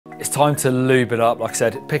it's time to lube it up. Like I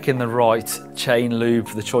said, picking the right chain lube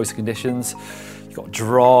for the choice of conditions. You've got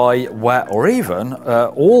dry, wet, or even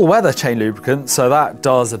all-weather chain lubricant, so that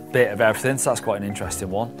does a bit of everything, so that's quite an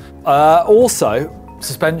interesting one. Also,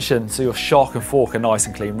 suspension, so your shock and fork are nice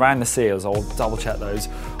and clean. Round the seals, I'll double check those.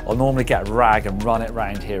 I'll normally get a rag and run it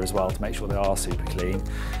round here as well to make sure they are super clean.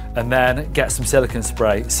 And then get some silicone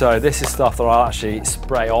spray. So this is stuff that I'll actually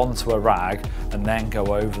spray onto a rag and then go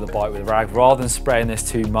over the bike with a rag, rather than spraying this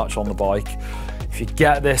too much on the bike. If you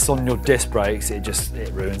get this on your disc brakes, it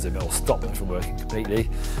ruins them. It'll stop them from working completely.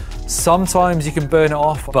 Sometimes you can burn it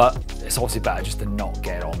off, but it's obviously better just to not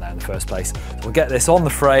get it on there in the first place. We'll get this on the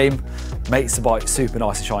frame, makes the bike super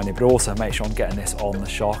nice and shiny, but also make sure I'm getting this on the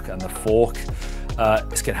shock and the fork.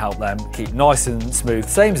 It's going to help them keep nice and smooth.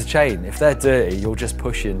 Same as the chain. If they're dirty, you're just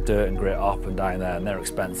pushing dirt and grit up and down there, and they're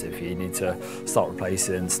expensive. You need to start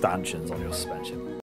replacing stanchions on your suspension.